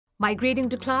Migrating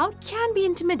to cloud can be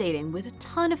intimidating with a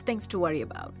ton of things to worry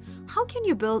about. How can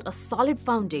you build a solid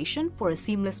foundation for a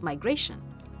seamless migration?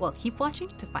 Well, keep watching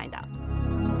to find out.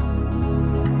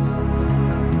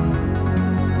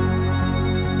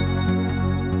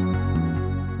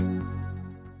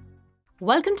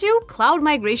 Welcome to Cloud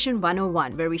Migration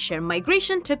 101, where we share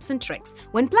migration tips and tricks.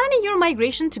 When planning your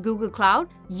migration to Google Cloud,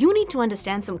 you need to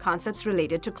understand some concepts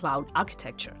related to cloud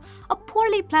architecture. A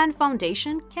poorly planned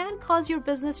foundation can cause your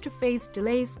business to face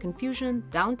delays, confusion,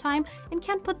 downtime, and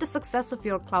can put the success of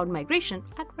your cloud migration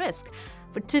at risk.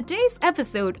 For today's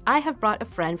episode, I have brought a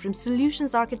friend from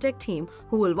Solutions Architect team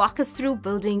who will walk us through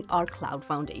building our cloud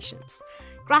foundations.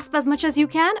 Grasp as much as you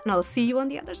can, and I'll see you on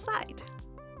the other side.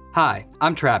 Hi,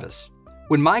 I'm Travis.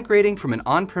 When migrating from an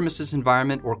on-premises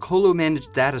environment or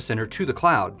colo-managed data center to the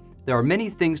cloud, there are many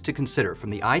things to consider from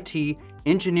the IT,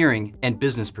 engineering, and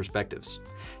business perspectives.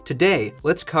 Today,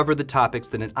 let's cover the topics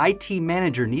that an IT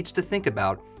manager needs to think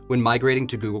about when migrating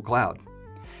to Google Cloud.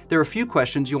 There are a few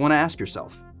questions you'll want to ask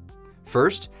yourself.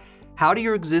 First, how do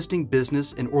your existing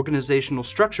business and organizational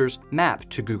structures map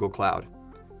to Google Cloud?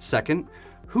 Second,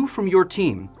 who from your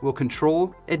team will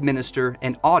control, administer,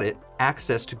 and audit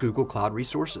access to Google Cloud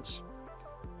resources?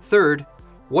 Third,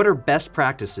 what are best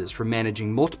practices for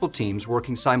managing multiple teams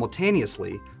working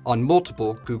simultaneously on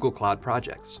multiple Google Cloud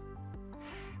projects?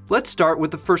 Let's start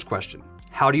with the first question.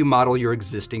 How do you model your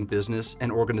existing business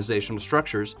and organizational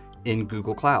structures in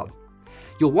Google Cloud?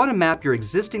 You'll want to map your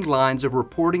existing lines of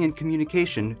reporting and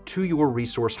communication to your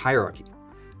resource hierarchy.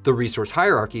 The resource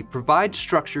hierarchy provides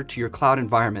structure to your cloud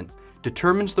environment,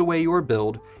 determines the way you are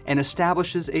billed, and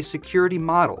establishes a security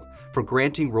model for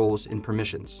granting roles and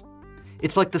permissions.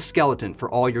 It's like the skeleton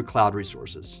for all your cloud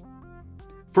resources.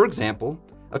 For example,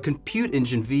 a compute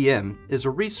engine VM is a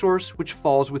resource which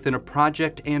falls within a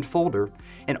project and folder,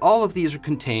 and all of these are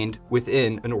contained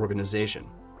within an organization.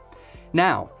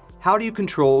 Now, how do you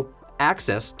control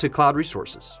access to cloud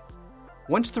resources?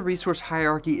 Once the resource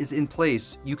hierarchy is in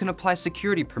place, you can apply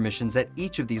security permissions at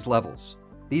each of these levels.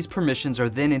 These permissions are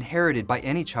then inherited by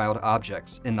any child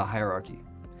objects in the hierarchy.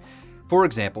 For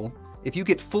example, if you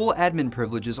get full admin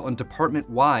privileges on Department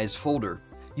Y's folder,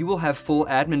 you will have full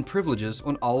admin privileges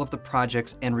on all of the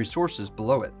projects and resources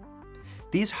below it.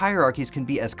 These hierarchies can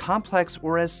be as complex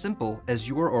or as simple as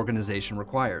your organization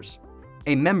requires.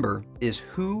 A member is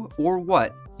who or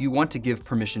what you want to give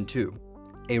permission to.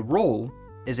 A role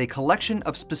is a collection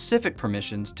of specific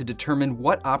permissions to determine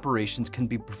what operations can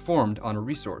be performed on a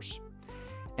resource.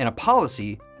 And a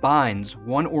policy binds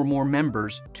one or more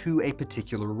members to a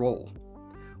particular role.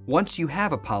 Once you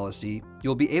have a policy,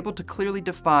 you'll be able to clearly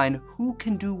define who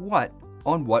can do what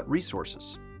on what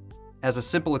resources. As a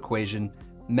simple equation,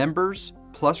 members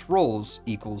plus roles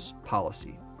equals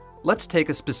policy. Let's take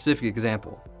a specific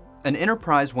example. An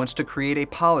enterprise wants to create a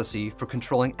policy for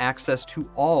controlling access to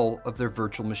all of their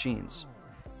virtual machines.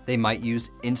 They might use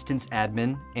instance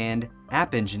admin and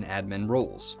app engine admin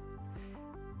roles.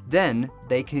 Then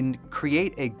they can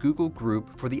create a Google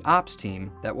group for the ops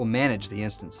team that will manage the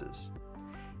instances.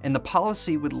 And the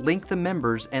policy would link the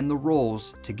members and the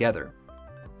roles together.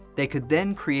 They could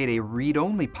then create a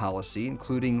read-only policy,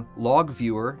 including log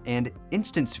viewer and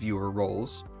instance viewer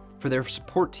roles for their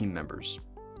support team members,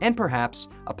 and perhaps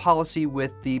a policy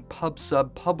with the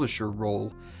pub/sub publisher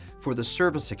role for the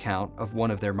service account of one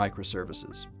of their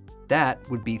microservices. That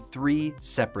would be 3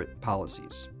 separate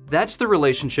policies. That's the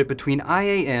relationship between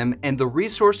IAM and the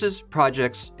resources,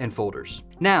 projects, and folders.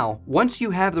 Now, once you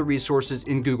have the resources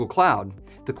in Google Cloud,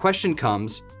 the question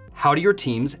comes, how do your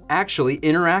teams actually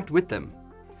interact with them?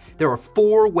 There are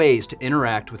 4 ways to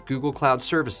interact with Google Cloud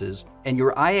services, and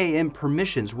your IAM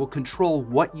permissions will control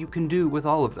what you can do with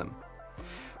all of them.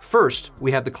 First,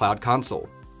 we have the Cloud Console,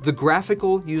 the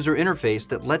graphical user interface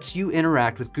that lets you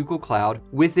interact with Google Cloud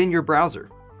within your browser.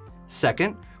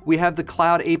 Second, we have the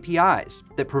Cloud APIs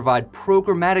that provide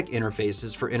programmatic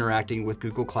interfaces for interacting with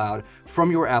Google Cloud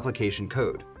from your application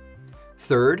code.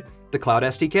 Third, the Cloud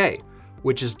SDK,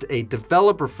 which is a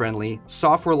developer-friendly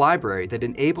software library that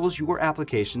enables your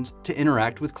applications to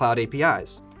interact with Cloud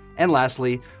APIs. And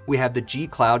lastly, we have the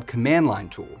G-Cloud command line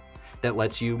tool that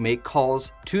lets you make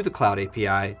calls to the Cloud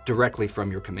API directly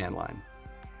from your command line.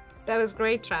 That was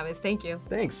great, Travis. Thank you.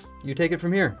 Thanks. You take it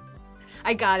from here.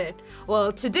 I got it.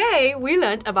 Well, today we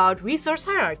learned about resource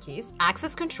hierarchies,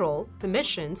 access control,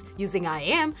 permissions using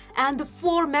IAM, and the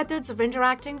 4 methods of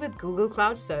interacting with Google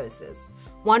Cloud services.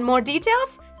 Want more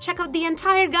details? Check out the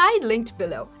entire guide linked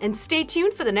below. And stay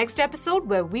tuned for the next episode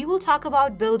where we will talk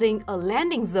about building a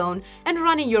landing zone and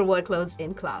running your workloads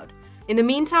in cloud. In the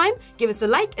meantime, give us a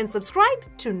like and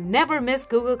subscribe to never miss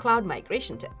Google Cloud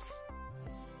migration tips.